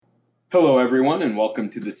Hello, everyone, and welcome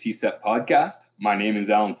to the CSEP podcast. My name is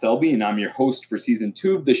Alan Selby, and I'm your host for Season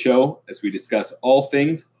 2 of the show as we discuss all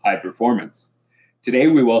things high performance. Today,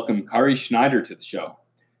 we welcome Kari Schneider to the show.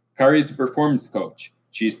 Kari is a performance coach.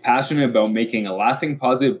 She is passionate about making a lasting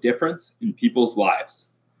positive difference in people's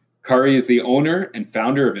lives. Kari is the owner and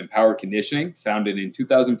founder of Empower Conditioning, founded in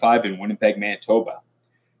 2005 in Winnipeg, Manitoba.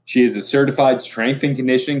 She is a certified strength and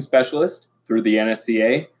conditioning specialist through the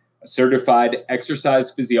NSCA, a certified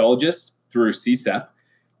exercise physiologist through CSEP,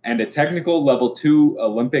 and a technical level 2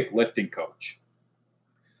 Olympic lifting coach.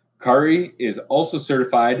 Kari is also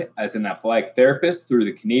certified as an athletic therapist through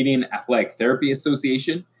the Canadian Athletic Therapy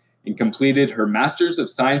Association and completed her Master's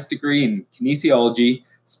of Science degree in kinesiology,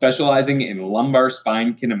 specializing in lumbar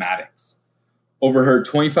spine kinematics. Over her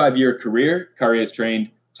 25-year career, Kari has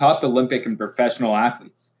trained top Olympic and professional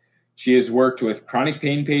athletes. She has worked with chronic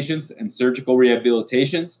pain patients and surgical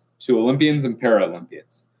rehabilitations to Olympians and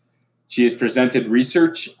Paralympians. She has presented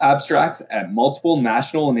research abstracts at multiple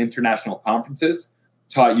national and international conferences,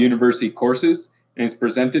 taught university courses, and has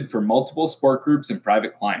presented for multiple sport groups and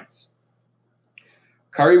private clients.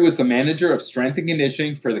 Kari was the manager of strength and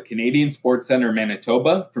conditioning for the Canadian Sports Centre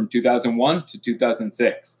Manitoba from 2001 to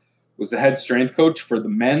 2006, was the head strength coach for the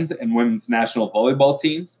men's and women's national volleyball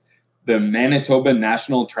teams, the Manitoba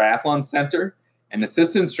National Triathlon Center, and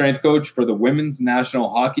assistant strength coach for the women's national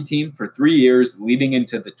hockey team for 3 years, leading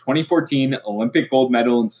into the 2014 Olympic gold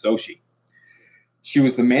medal in Sochi. She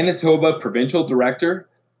was the Manitoba provincial director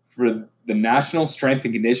for the National Strength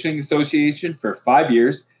and Conditioning Association for 5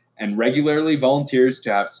 years and regularly volunteers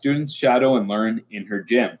to have students shadow and learn in her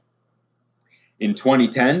gym. In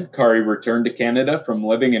 2010, Kari returned to Canada from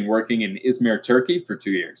living and working in Izmir, Turkey for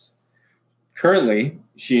 2 years. Currently,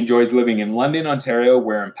 she enjoys living in London, Ontario,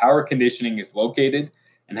 where Empower Conditioning is located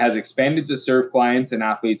and has expanded to serve clients and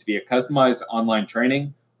athletes via customized online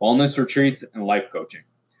training, wellness retreats, and life coaching.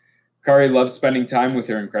 Kari loves spending time with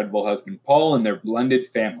her incredible husband, Paul, and their blended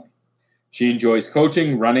family. She enjoys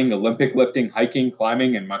coaching, running, Olympic lifting, hiking,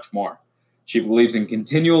 climbing, and much more. She believes in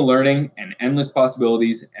continual learning and endless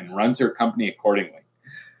possibilities and runs her company accordingly.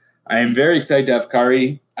 I am very excited to have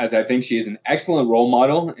Kari, as I think she is an excellent role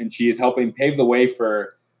model and she is helping pave the way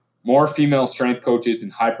for more female strength coaches in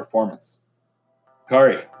high performance.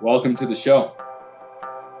 Kari, welcome to the show.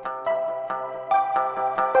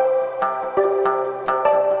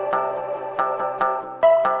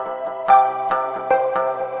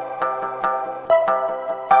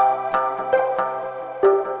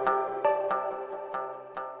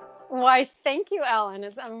 Why, thank you, Alan.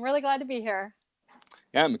 I'm really glad to be here.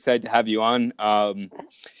 Yeah, I'm excited to have you on.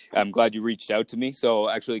 I'm glad you reached out to me. So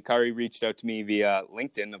actually, Kari reached out to me via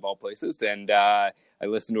LinkedIn, of all places, and I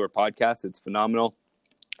listened to her podcast. It's phenomenal.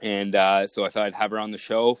 And so I thought I'd have her on the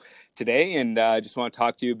show today. And I just want to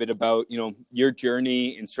talk to you a bit about, your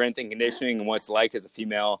journey in strength and conditioning and what it's like as a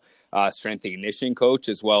female strength and conditioning coach,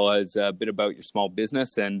 as well as a bit about your small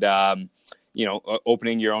business and,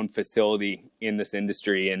 opening your own facility in this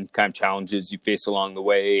industry and kind of challenges you face along the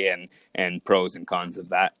way and pros and cons of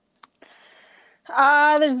that.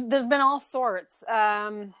 There's been all sorts.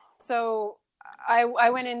 So I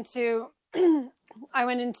went into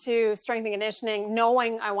strength and conditioning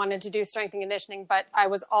knowing I wanted to do strength and conditioning, but I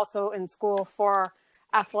was also in school for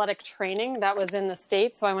athletic training. That was in the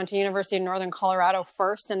States. So I went to University of Northern Colorado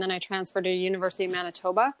first, and then I transferred to University of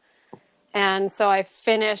Manitoba. And so I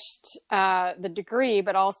finished the degree,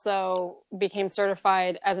 but also became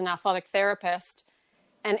certified as an athletic therapist.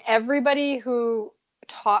 And everybody who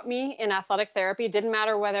taught me in athletic therapy, didn't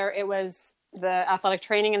matter whether it was the athletic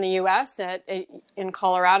training in the US in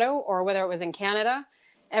Colorado or whether it was in Canada,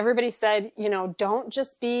 everybody said, don't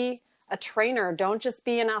just be a trainer, don't just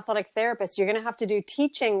be an athletic therapist. You're going to have to do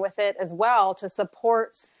teaching with it as well to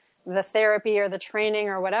support the therapy or the training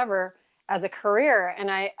or whatever as a career. And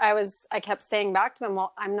I kept saying back to them,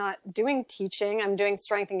 well, I'm not doing teaching, I'm doing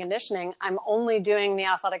strength and conditioning. I'm only doing the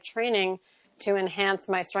athletic training to enhance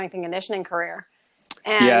my strength and conditioning career.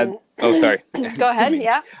 And yeah. Oh, sorry. Go ahead.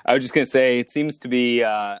 Yeah. I was just going to say, it seems to be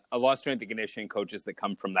a lot of strength and conditioning coaches that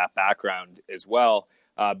come from that background as well.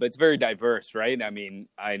 But it's very diverse, right? I mean,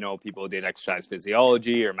 I know people who did exercise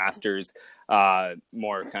physiology or masters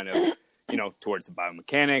more kind of, towards the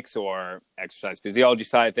biomechanics or exercise physiology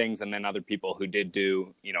side of things. And then other people who did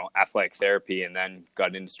do, athletic therapy and then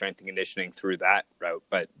got into strength and conditioning through that route.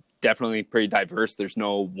 But definitely pretty diverse. There's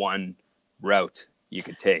no one route you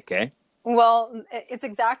could take, eh? Well, it's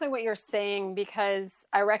exactly what you're saying, because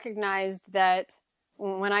I recognized that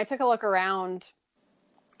when I took a look around,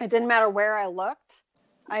 it didn't matter where I looked.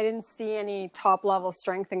 I didn't see any top level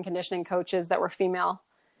strength and conditioning coaches that were female.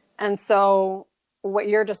 And so what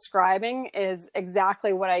you're describing is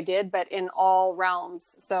exactly what I did, but in all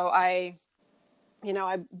realms. So I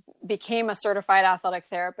became a certified athletic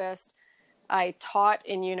therapist. I taught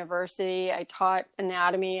in university. I taught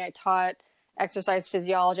anatomy. I taught exercise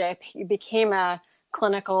physiology. I became a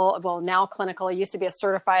now clinical. I used to be a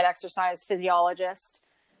certified exercise physiologist.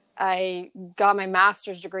 I got my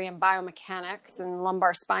master's degree in biomechanics and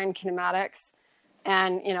lumbar spine kinematics,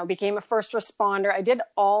 and, became a first responder. I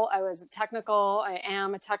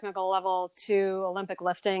am a technical level 2 Olympic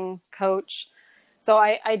lifting coach. So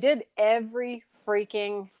I did every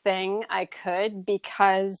freaking thing I could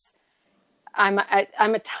because I'm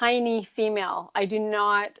a tiny female. I do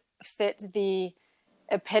not fit the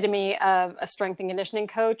epitome of a strength and conditioning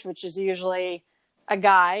coach, which is usually a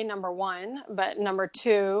guy, number one, but number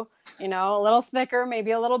two, a little thicker,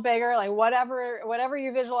 maybe a little bigger, like whatever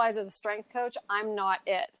you visualize as a strength coach, I'm not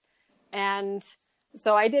it. And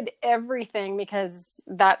so I did everything because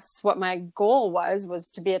that's what my goal was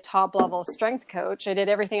to be a top level strength coach. I did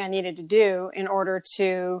everything I needed to do in order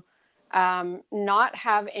to not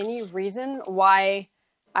have any reason why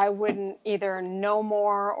I wouldn't either know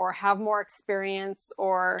more or have more experience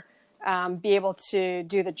or be able to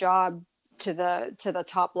do the job to the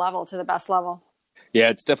top level, to the best level. Yeah,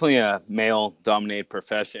 it's definitely a male-dominated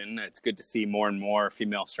profession. It's good to see more and more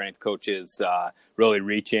female strength coaches really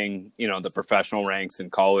reaching, the professional ranks in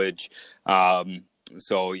college.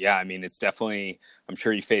 So, yeah, I mean, it's definitely, I'm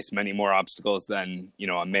sure you face many more obstacles than,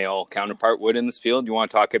 a male counterpart would in this field. You want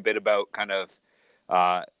to talk a bit about kind of,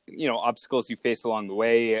 obstacles you faced along the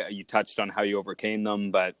way? You touched on how you overcame them,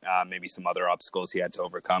 but maybe some other obstacles you had to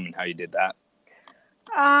overcome and how you did that.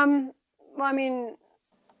 Well, I mean,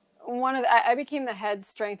 I became the head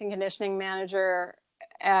strength and conditioning manager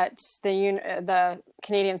at the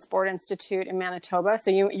Canadian Sport Institute in Manitoba. So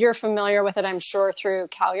you're familiar with it, I'm sure, through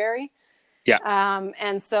Calgary. Yeah.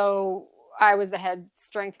 And so I was the head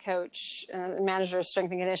strength coach, manager of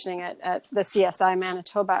strength and conditioning at the CSI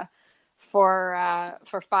Manitoba for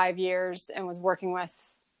 5 years, and was working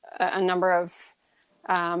with a number of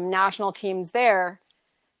national teams there.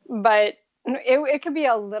 But it could be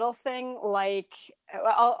a little thing, like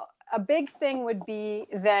a big thing would be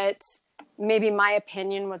that maybe my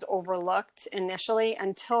opinion was overlooked initially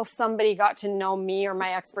until somebody got to know me or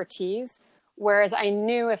my expertise. Whereas I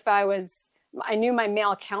knew my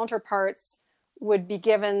male counterparts would be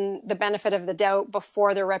given the benefit of the doubt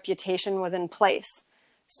before their reputation was in place.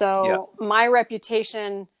 So My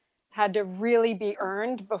reputation had to really be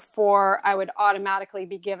earned before I would automatically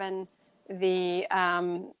be given the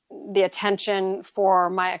attention for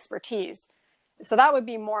my expertise. So that would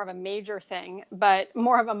be more of a major thing, but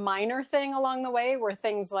more of a minor thing along the way were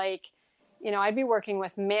things like, I'd be working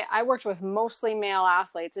with, I worked with mostly male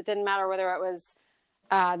athletes. It didn't matter whether it was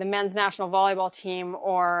the men's national volleyball team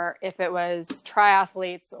or if it was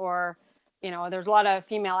triathletes or, there's a lot of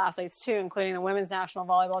female athletes too, including the women's national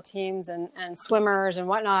volleyball teams and swimmers and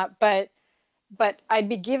whatnot. But I'd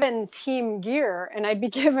be given team gear and I'd be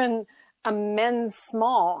given a men's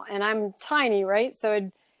small, and I'm tiny, right?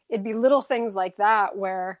 So it'd be little things like that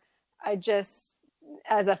where I just,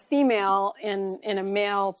 as a female in a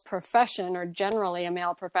male profession, or generally a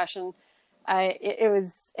male profession, it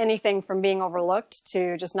was anything from being overlooked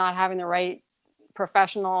to just not having the right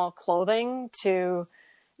professional clothing to,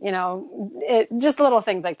 just little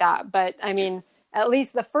things like that. But I mean, at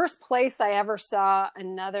least the first place I ever saw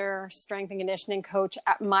another strength and conditioning coach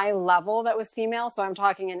at my level that was female, so I'm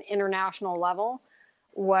talking an international level,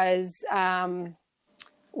 was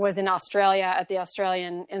in Australia at the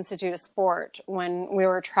Australian Institute of Sport when we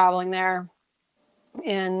were traveling there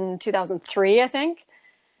in 2003, I think.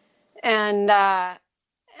 And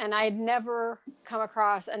I'd never come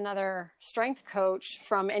across another strength coach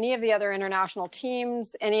from any of the other international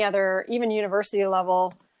teams, any other, even university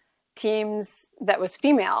level teams that was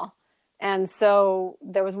female. And so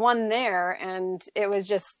there was one there, and it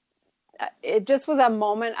just was a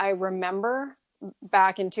moment I remember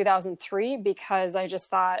back in 2003, because I just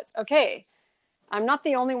thought, okay, I'm not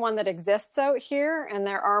the only one that exists out here, and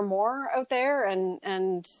there are more out there,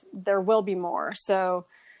 and there will be more. So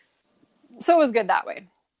it was good that way.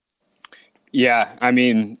 Yeah, I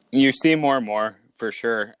mean, you're seeing more and more for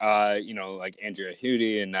sure. Like Andrea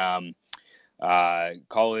Hudi and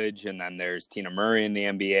college, and then there's Tina Murray in the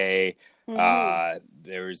NBA. Mm-hmm.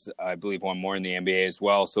 There's, I believe, one more in the NBA as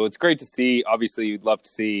well. So it's great to see. Obviously, you'd love to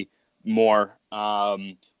see more.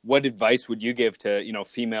 What advice would you give to,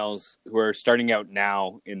 females who are starting out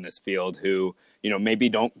now in this field who, maybe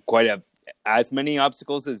don't quite have as many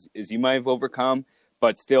obstacles as you might have overcome,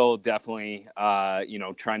 but still definitely,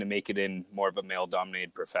 trying to make it in more of a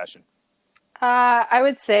male-dominated profession? I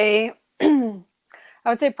would say, I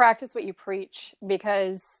would say practice what you preach,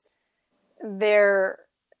 because there,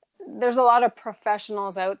 there's a lot of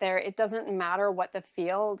professionals out there. It doesn't matter what the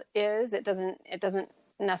field is. It doesn't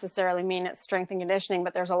necessarily mean it's strength and conditioning,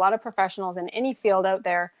 but there's a lot of professionals in any field out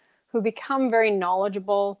there who become very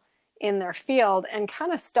knowledgeable in their field and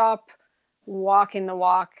kind of stop walking the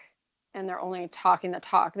walk, and they're only talking the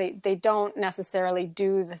talk. They don't necessarily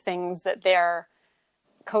do the things that they're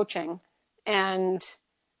coaching. And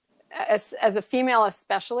as a female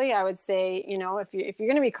especially, I would say, if you're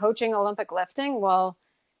going to be coaching Olympic lifting, well,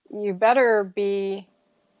 you better be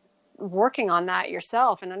working on that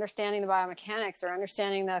yourself and understanding the biomechanics or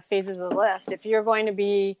understanding the phases of the lift. If you're going to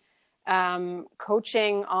be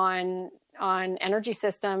coaching on energy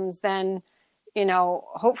systems, then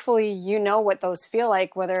hopefully what those feel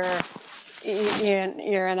like, whether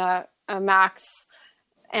you're in a max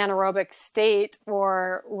anaerobic state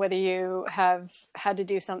or whether you have had to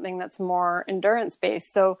do something that's more endurance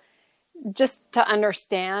based. So just to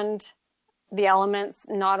understand the elements,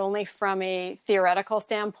 not only from a theoretical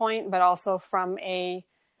standpoint, but also from a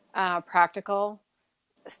practical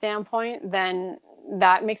standpoint, then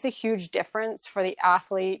that makes a huge difference for the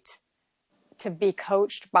athlete to be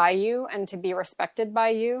coached by you and to be respected by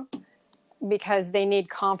you, because they need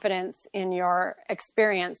confidence in your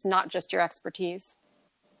experience, not just your expertise.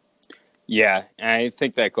 Yeah, and I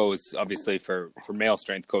think that goes obviously for male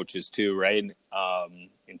strength coaches too, right?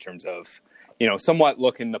 In terms of, somewhat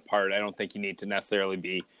looking the part. I don't think you need to necessarily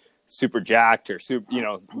be super jacked or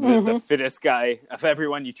the fittest guy of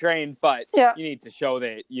everyone you train, but Yeah. you need to show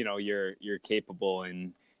that, you're capable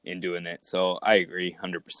in doing it. So I agree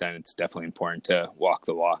 100%. It's definitely important to walk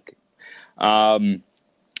the walk.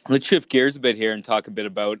 Let's shift gears a bit here and talk a bit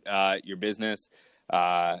about your business.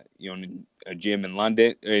 A gym in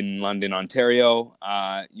London, Ontario.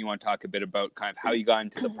 You want to talk a bit about kind of how you got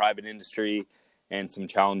into the private industry and some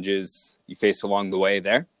challenges you faced along the way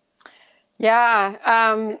there? Yeah.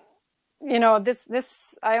 I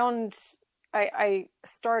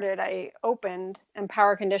opened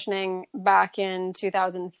Empower Conditioning back in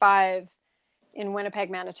 2005 in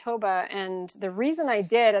Winnipeg, Manitoba. And the reason I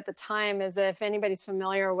did at the time is, if anybody's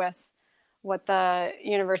familiar with what the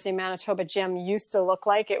University of Manitoba gym used to look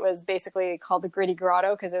like, it was basically called the Gritty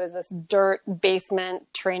Grotto because it was this dirt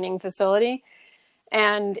basement training facility.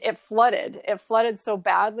 And it flooded. It flooded so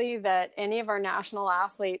badly that any of our national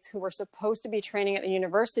athletes who were supposed to be training at the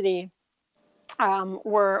university we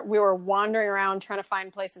were wandering around trying to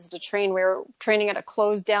find places to train. We were training at a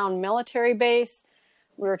closed down military base.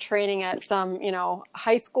 We were training at some,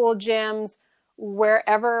 high school gyms.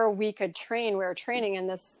 Wherever we could train, we were training in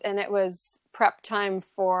this, and it was prep time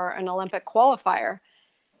for an Olympic qualifier.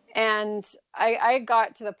 And I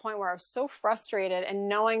got to the point where I was so frustrated, and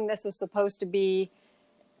knowing this was supposed to be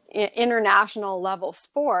international level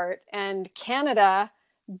sport, and Canada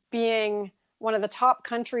being one of the top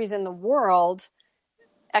countries in the world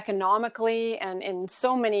economically and in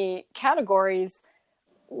so many categories,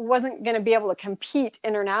 wasn't going to be able to compete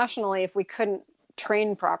internationally if we couldn't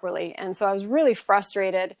train properly. And so I was really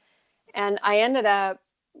frustrated, and I ended up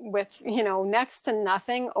with, next to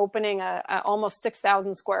nothing, opening a almost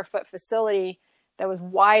 6,000 square foot facility that was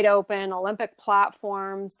wide open, Olympic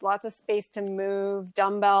platforms, lots of space to move,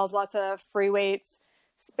 dumbbells, lots of free weights,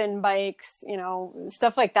 spin bikes,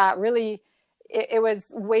 stuff like that. Really, it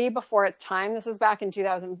was way before its time. This was back in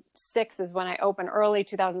 2006 is when I opened, early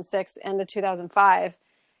 2006, end of 2005.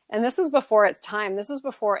 And this was before its time. This was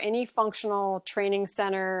before any functional training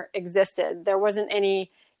center existed. There wasn't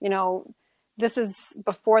any, this is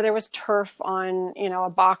before there was turf on, a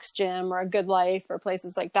box gym or a Good Life or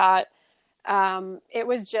places like that. It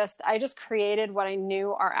was I just created what I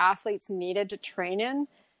knew our athletes needed to train in.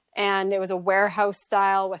 And it was a warehouse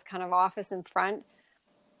style with kind of office in front.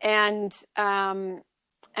 And then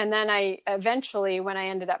I eventually, when I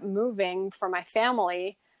ended up moving for my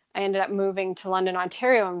family, I ended up moving to London,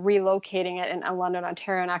 Ontario, and relocating it in London,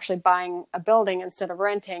 Ontario, and actually buying a building instead of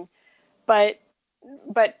renting. But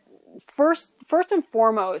first and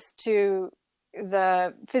foremost, to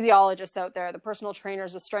the physiologists out there, the personal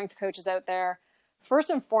trainers, the strength coaches out there, first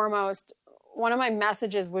and foremost, one of my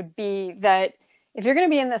messages would be that if you're going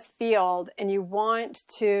to be in this field and you want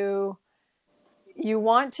to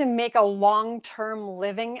make a long-term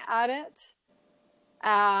living at it,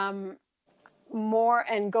 more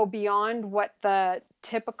and go beyond what the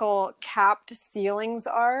typical capped ceilings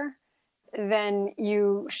are, then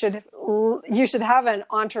you should have an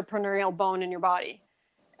entrepreneurial bone in your body,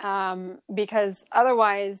 because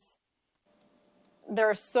otherwise there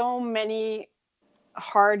are so many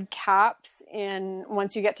hard caps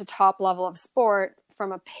once you get to top level of sport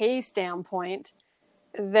from a pay standpoint,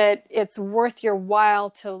 that it's worth your while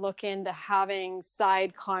to look into having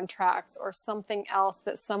side contracts or something else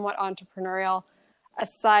that's somewhat entrepreneurial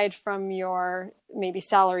aside from your maybe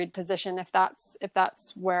salaried position, if that's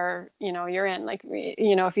where, you're in. Like,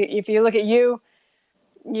 if you look at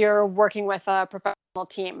you're working with a professional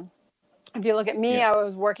team. If you look at me, I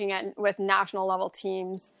was working with national level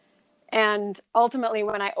teams. And ultimately,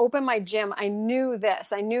 when I opened my gym, I knew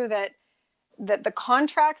this. I knew that the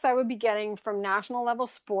contracts I would be getting from national level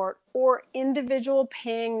sport or individual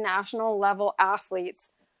paying national level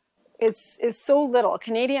athletes is so little.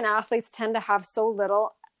 Canadian athletes tend to have so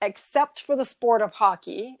little, except for the sport of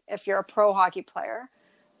hockey, if you're a pro hockey player.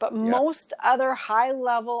 But most other high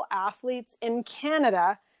level athletes in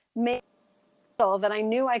Canada make that I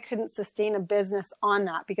knew I couldn't sustain a business on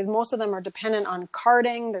that, because most of them are dependent on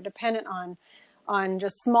carding. They're dependent on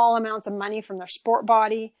just small amounts of money from their sport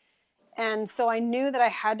body. And so I knew that I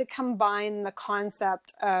had to combine the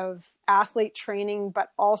concept of athlete training, but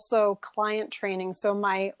also client training. So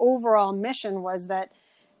my overall mission was that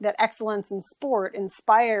excellence in sport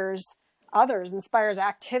inspires others, inspires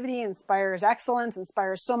activity, inspires excellence,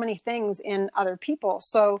 inspires so many things in other people.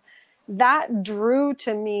 So that drew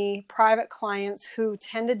to me private clients who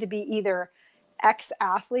tended to be either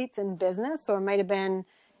ex-athletes in business. So it might have been,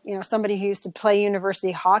 somebody who used to play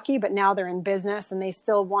university hockey, but now they're in business and they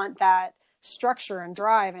still want that structure and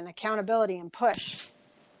drive and accountability and push.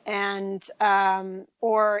 And,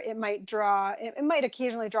 or it might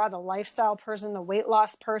occasionally draw the lifestyle person, the weight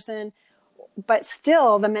loss person, but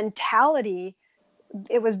still the mentality,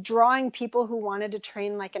 it was drawing people who wanted to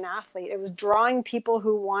train like an athlete. It was drawing people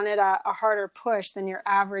who wanted a harder push than your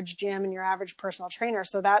average gym and your average personal trainer.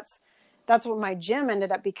 So that's what my gym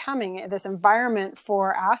ended up becoming, this environment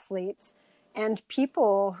for athletes and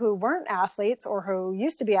people who weren't athletes or who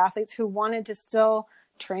used to be athletes who wanted to still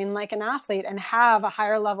train like an athlete and have a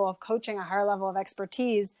higher level of coaching, a higher level of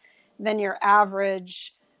expertise than your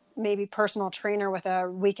average, maybe personal trainer with a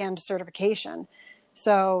weekend certification.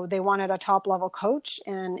 So they wanted a top level coach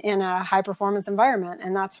and in a high performance environment.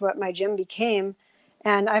 And that's what my gym became.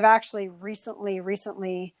 And I've actually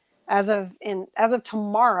recently, as of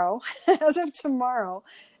tomorrow,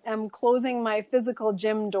 am closing my physical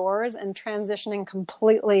gym doors and transitioning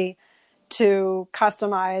completely to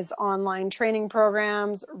customize online training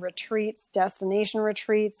programs, retreats, destination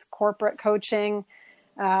retreats, corporate coaching,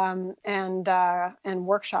 and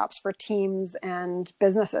workshops for teams and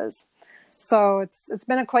businesses. So it's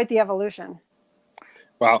been quite the evolution.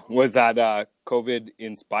 Wow. Was that COVID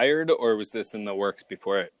inspired, or was this in the works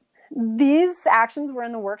before it? These actions were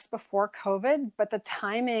in the works before COVID, but the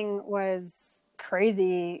timing was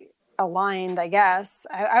crazy aligned, I guess.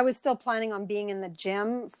 I was still planning on being in the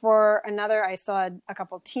gym for I still had a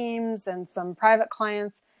couple teams and some private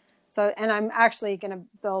clients. So, and I'm actually going to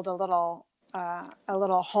build a little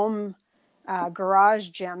home garage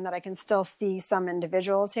gym that I can still see some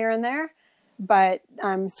individuals here and there. But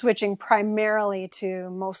I'm switching primarily to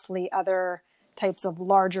mostly other types of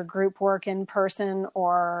larger group work in person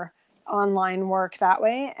or online work that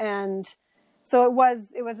way. And so it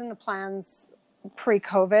was in the plans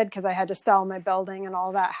pre-COVID, because I had to sell my building and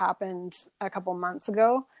all that happened a couple months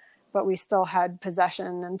ago, but we still had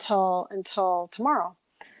possession until tomorrow.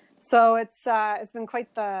 So it's been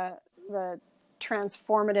quite the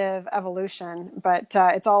transformative evolution, but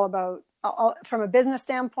it's all about, from a business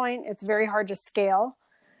standpoint, it's very hard to scale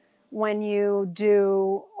when you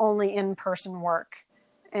do only in-person work,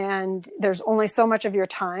 and there's only so much of your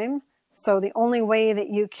time. So the only way that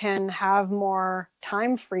you can have more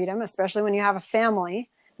time freedom, especially when you have a family,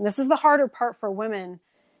 and this is the harder part for women,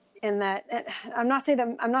 in that I'm not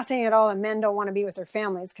saying at all that men don't want to be with their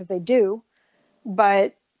families, because they do,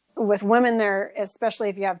 but with women there, especially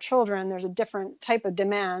if you have children, there's a different type of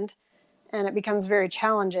demand and it becomes very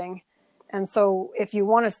challenging. And so if you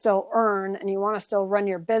want to still earn and you want to still run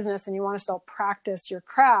your business and you want to still practice your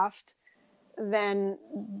craft, then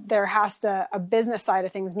a business side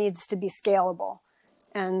of things needs to be scalable.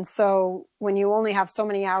 And so when you only have so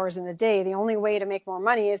many hours in the day, the only way to make more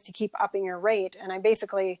money is to keep upping your rate. And I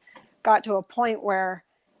basically got to a point where,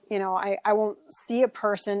 I won't see a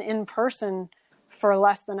person in person for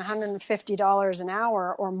less than $150 an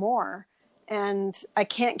hour or more. And I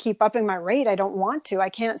can't keep upping my rate. I don't want to. I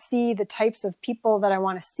can't see the types of people that I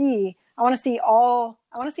want to see. I want to see all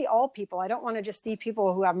people. I don't want to just see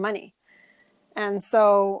people who have money. And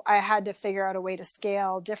so I had to figure out a way to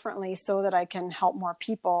scale differently so that I can help more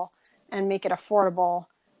people and make it affordable,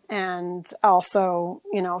 and also,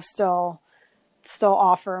 still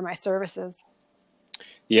offer my services.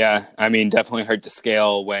 Yeah, I mean, definitely hard to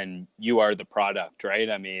scale when you are the product, right?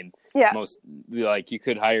 I mean, Yeah. most like you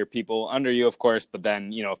could hire people under you, of course, but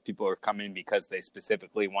then, if people are coming because they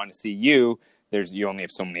specifically want to see you, you only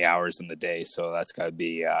have so many hours in the day, so that's got to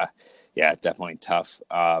be, yeah, definitely tough.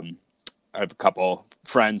 I have a couple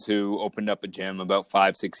friends who opened up a gym about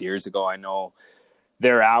 5, 6 years ago. I know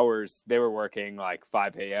their hours, they were working like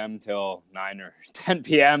 5 a.m. till 9 or 10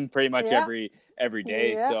 p.m. pretty much Yeah. every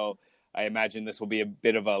day. Yeah. So I imagine this will be a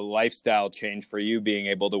bit of a lifestyle change for you, being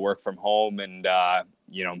able to work from home and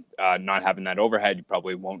not having that overhead. You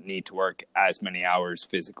probably won't need to work as many hours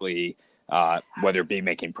physically, whether it be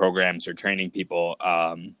making programs or training people.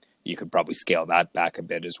 You could probably scale that back a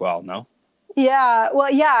bit as well. No? Yeah,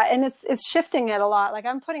 well, yeah, and it's shifting it a lot. Like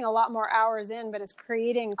I'm putting a lot more hours in, but it's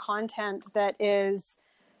creating content that is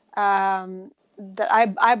that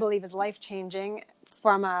I believe is life changing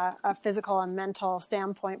from a physical and mental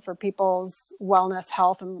standpoint for people's wellness,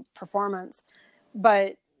 health, and performance.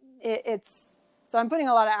 But it's so I'm putting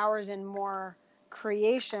a lot of hours in more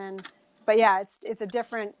creation. But yeah, it's a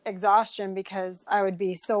different exhaustion because I would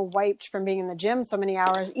be so wiped from being in the gym so many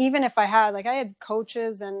hours. Even if I had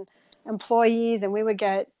coaches and employees, and we would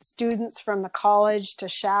get students from the college to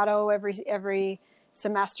shadow every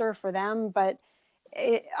semester for them. But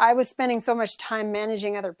I was spending so much time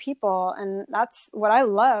managing other people, and that's what I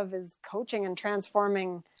love is coaching and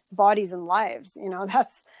transforming bodies and lives.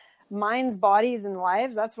 That's minds, bodies, and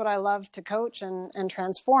lives. That's what I love to coach and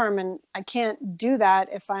transform. And I can't do that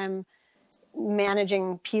if I'm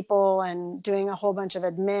managing people and doing a whole bunch of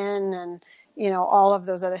admin and all of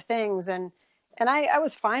those other things. And I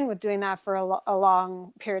was fine with doing that for a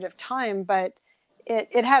long period of time, but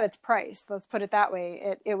it had its price. Let's put it that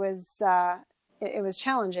way. It was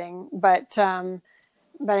challenging, but I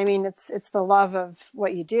mean, it's the love of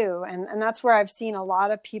what you do. And that's where I've seen a lot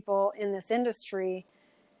of people in this industry,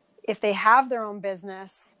 if they have their own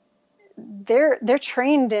business, they're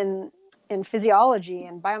trained in physiology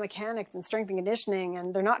and biomechanics and strength and conditioning,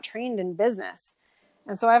 and they're not trained in business.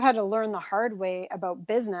 And so I've had to learn the hard way about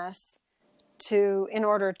business in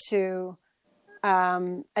order to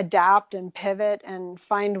adapt and pivot and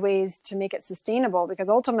find ways to make it sustainable, because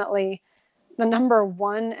ultimately the number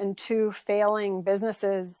 1 and 2 failing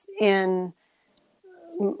businesses in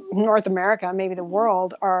North America, maybe the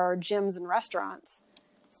world, are gyms and restaurants.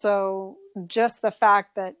 So just the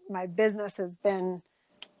fact that my business has been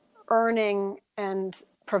earning and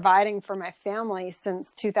providing for my family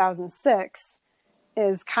since 2006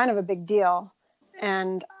 is kind of a big deal.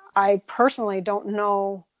 And I personally don't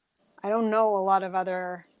know a lot of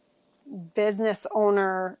other business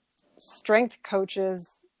owner strength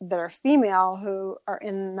coaches that are female who are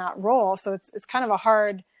in that role. So it's kind of a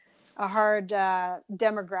hard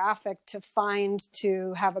demographic to find,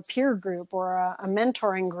 to have a peer group or a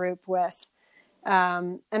mentoring group with.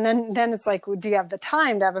 And then it's like, do you have the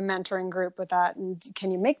time to have a mentoring group with that? And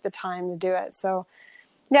can you make the time to do it? So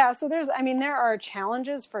yeah, so there are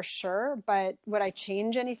challenges for sure, but would I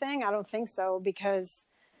change anything? I don't think so, because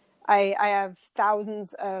I have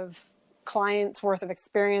thousands of clients worth of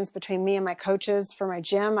experience between me and my coaches for my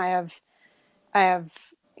gym. I have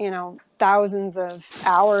thousands of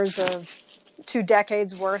hours of 2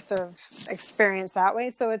 decades worth of experience that way.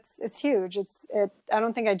 So it's huge. I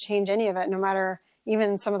don't think I'd change any of it, no matter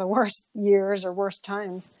even some of the worst years or worst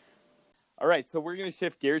times. All right, so we're going to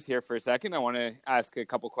shift gears here for a second. I want to ask a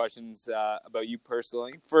couple questions about you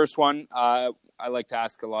personally. First one, I like to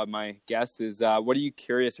ask a lot of my guests is, what are you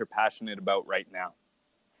curious or passionate about right now?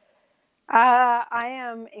 I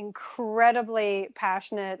am incredibly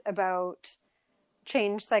passionate about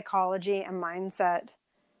change psychology and mindset.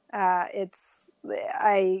 I've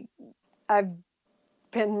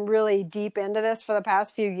been really deep into this for the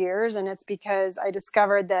past few years, and it's because I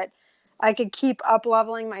discovered that I could keep up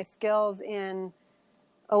leveling my skills in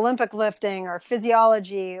Olympic lifting or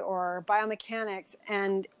physiology or biomechanics,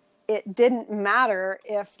 and it didn't matter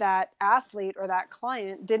if that athlete or that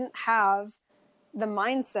client didn't have the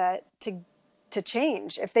mindset to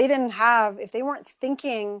change. If they weren't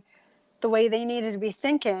thinking the way they needed to be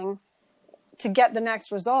thinking to get the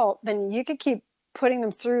next result, then you could keep putting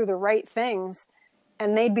them through the right things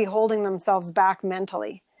and they'd be holding themselves back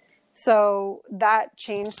mentally. So that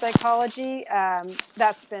change psychology,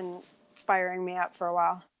 that's been firing me up for a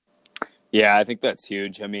while. Yeah, I think that's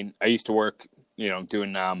huge. I mean, I used to work,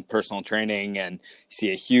 doing personal training, and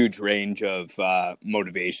see a huge range of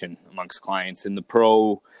motivation amongst clients. In the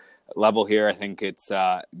pro level here, I think it's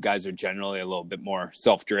guys are generally a little bit more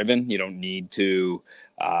self-driven. You don't need to,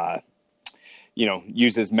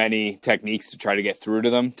 use as many techniques to try to get through to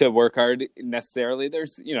them to work hard necessarily.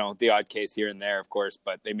 There's, the odd case here and there, of course,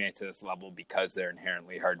 but they made it to this level because they're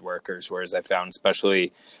inherently hard workers. Whereas I found,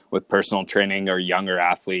 especially with personal training or younger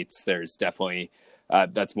athletes, there's definitely,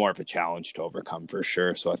 that's more of a challenge to overcome for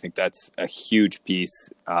sure. So I think that's a huge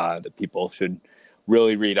piece that people should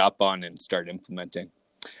really read up on and start implementing.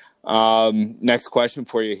 Next question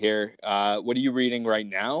for you here. What are you reading right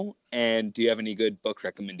now? And do you have any good book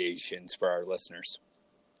recommendations for our listeners?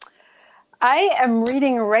 I am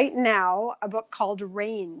reading right now a book called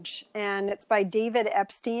Range, and it's by David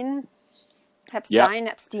Epstein. Epstein,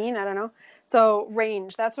 I don't know. So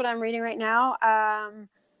Range, that's what I'm reading right now.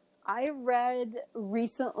 I read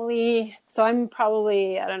recently, so I'm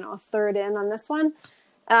probably, a third in on this one.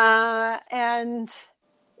 And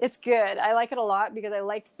it's good. I like it a lot because I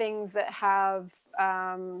like things that have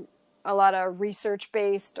a lot of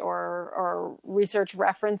research-based or research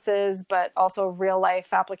references, but also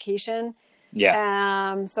real-life application.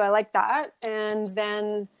 Yeah. So I like that. And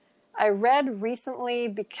then I read recently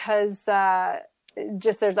because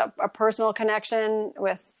just there's a personal connection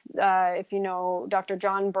with, if you know, Dr.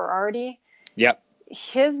 John Berardi. Yep.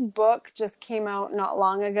 His book just came out not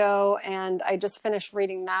long ago, and I just finished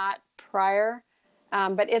reading that prior.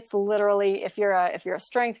 But it's literally, if you're a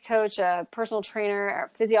strength coach, a personal trainer, or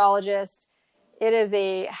a physiologist, it is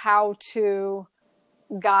a how-to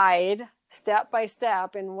guide step by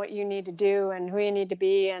step in what you need to do and who you need to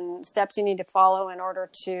be and steps you need to follow in order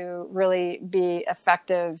to really be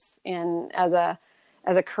effective as a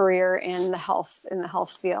career in the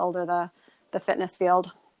health field or the fitness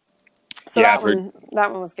field. So yeah,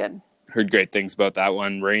 that one was good. Heard great things about that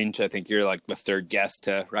one. Range, I think you're like the third guest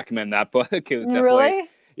to recommend that book. It was definitely, really?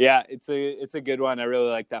 Yeah, it's a good one. I really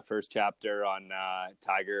like that first chapter on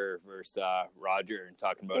Tiger versus Roger and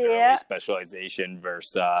talking about early specialization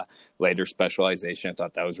versus later specialization. I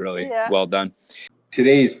thought that was really well done.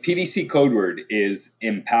 Today's PDC code word is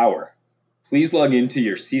empower. Please log into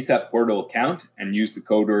your CSEP portal account and use the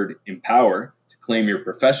code word empower to claim your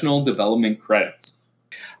professional development credits.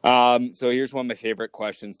 So here's one of my favorite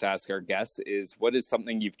questions to ask our guests is, what is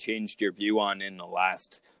something you've changed your view on in the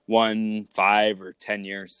last 1, 5, or 10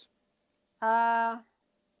 years?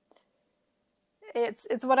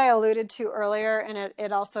 It's what I alluded to earlier, and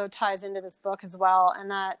it also ties into this book as well. And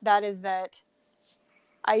that is that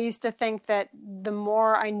I used to think that the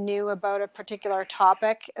more I knew about a particular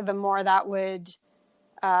topic, the more that would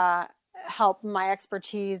help my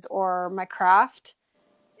expertise or my craft.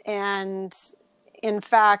 And in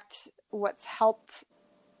fact, what's helped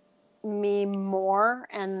me more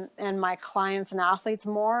and my clients and athletes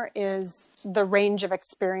more is the range of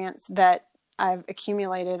experience that I've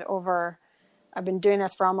accumulated I've been doing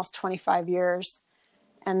this for almost 25 years.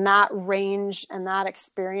 And that range and that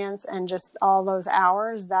experience and just all those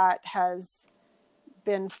hours, that has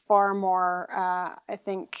been far more, I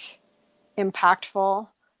think, impactful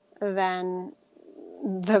than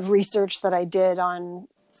the research that I did on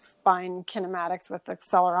spine kinematics with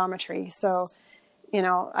accelerometry. So,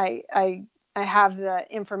 I have the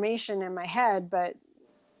information in my head, but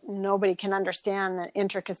nobody can understand the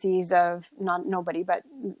intricacies of, not nobody, but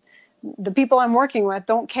the people I'm working with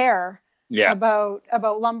don't care about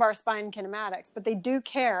lumbar spine kinematics, but they do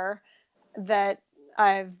care that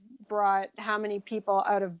I've brought how many people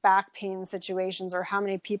out of back pain situations or how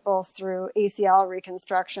many people through ACL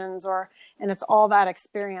reconstructions and it's all that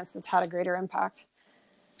experience that's had a greater impact.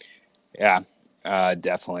 Yeah,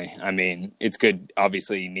 definitely. I mean, it's good.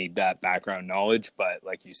 Obviously, you need that background knowledge, but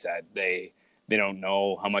like you said, they don't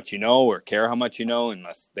know how much you know or care how much you know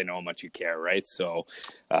unless they know how much you care, right? So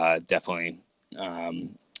definitely,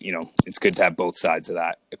 it's good to have both sides of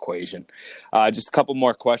that equation. Just a couple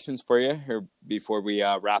more questions for you here before we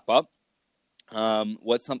wrap up.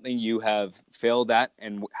 What's something you have failed at,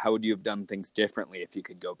 and how would you have done things differently if you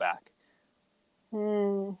could go back?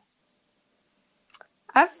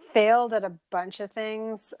 I've failed at a bunch of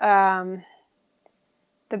things. I'd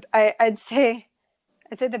say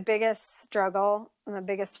the biggest struggle and the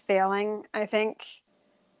biggest failing, I think,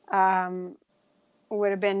 would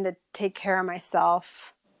have been to take care of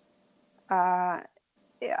myself.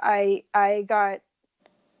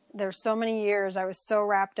 There's so many years I was so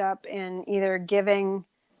wrapped up in either giving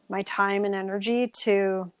my time and energy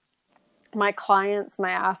to my clients,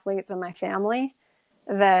 my athletes, and my family,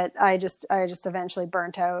 that I just eventually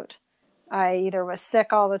burnt out. I either was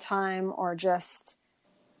sick all the time or just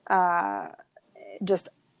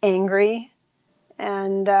angry.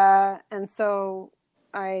 And so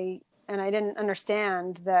I didn't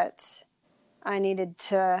understand that I needed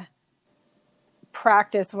to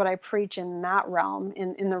practice what I preach in that realm,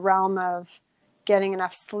 in the realm of getting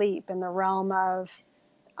enough sleep, in the realm of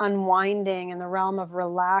unwinding, in the realm of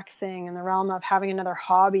relaxing, in the realm of having another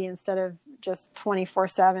hobby instead of just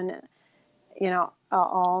 24/7,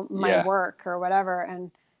 all my work or whatever.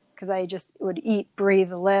 And because I just would eat,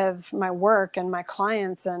 breathe, live my work and my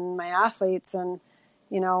clients and my athletes. And,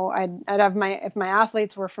 I'd have if my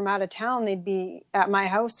athletes were from out of town, they'd be at my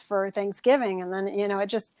house for Thanksgiving. And then,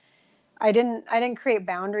 I didn't create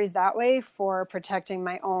boundaries that way for protecting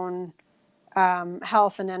my own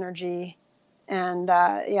health and energy. And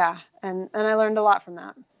and I learned a lot from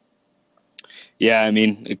that. Yeah, I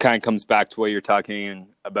mean, it kind of comes back to what you're talking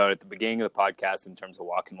about at the beginning of the podcast in terms of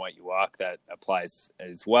walking what you walk. That applies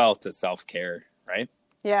as well to self-care, right?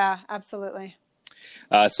 Yeah, absolutely.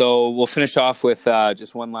 So we'll finish off with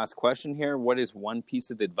just one last question here. What is one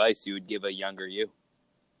piece of advice you would give a younger you?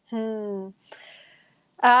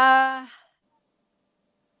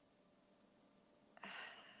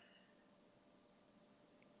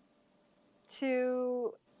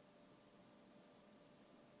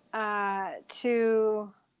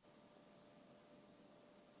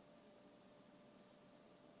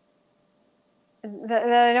 That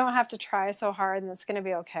I don't have to try so hard, and it's going to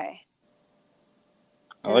be okay.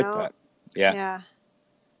 I like that. Yeah.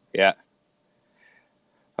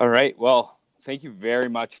 All right. Well, thank you very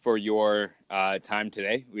much for your time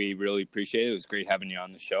today. We really appreciate it. It was great having you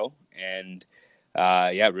on the show. And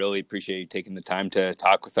really appreciate you taking the time to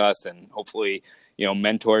talk with us and hopefully,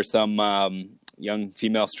 mentor some young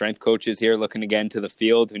female strength coaches here looking again to the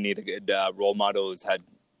field who need a good role model who's had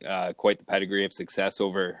quite the pedigree of success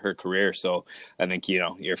over her career. So I think,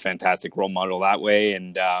 you're a fantastic role model that way.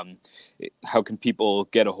 And how can people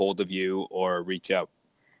get a hold of you or reach out?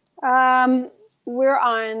 We're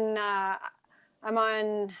on, I'm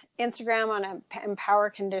on Instagram on Empower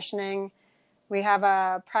Conditioning. We have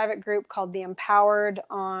a private group called The Empowered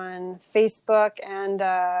on Facebook and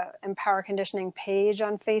Empower Conditioning page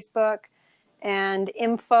on Facebook. And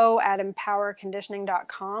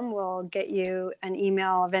info@empowerconditioning.com will get you an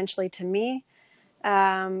email eventually to me.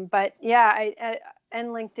 And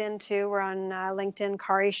LinkedIn too. We're on LinkedIn,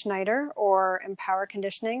 Kari Schneider or Empower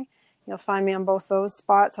Conditioning. You'll find me on both those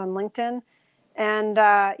spots on LinkedIn. And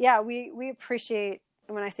we appreciate,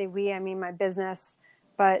 when I say we, I mean my business,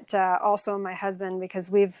 but also my husband,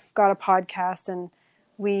 because we've got a podcast and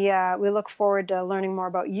we look forward to learning more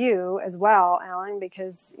about you as well, Alan,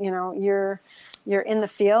 because you're in the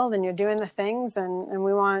field and you're doing the things, and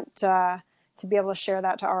we want to be able to share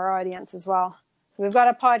that to our audience as well. So we've got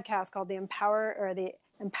a podcast called the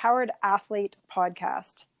Empowered Athlete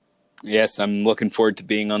Podcast. Yes, I'm looking forward to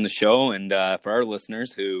being on the show, and for our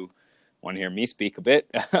listeners who want to hear me speak a bit,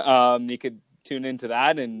 you could tune into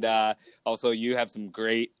that. And also you have some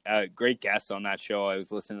great guests on that show. I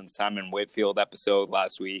was listening to the Simon Whitfield episode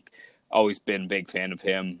last week. Always been a big fan of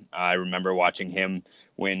him. I remember watching him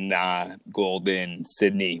win gold in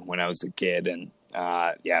Sydney when I was a kid. And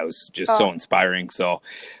it was just so inspiring. So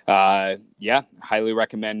highly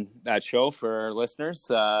recommend that show for our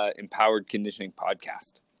listeners. Empowered Conditioning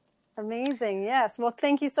Podcast. Amazing. Yes. Well,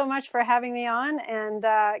 thank you so much for having me on, and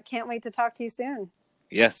can't wait to talk to you soon.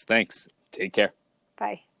 Yes. Thanks. Take care.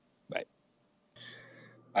 Bye. Bye.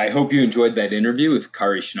 I hope you enjoyed that interview with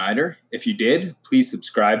Kari Schneider. If you did, please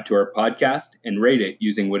subscribe to our podcast and rate it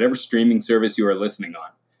using whatever streaming service you are listening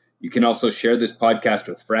on. You can also share this podcast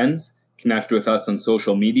with friends, connect with us on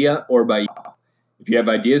social media, or by email. If you have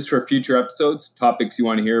ideas for future episodes, topics you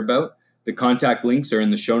want to hear about, the contact links are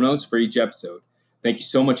in the show notes for each episode. Thank you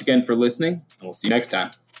so much again for listening, and we'll see you next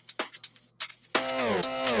time.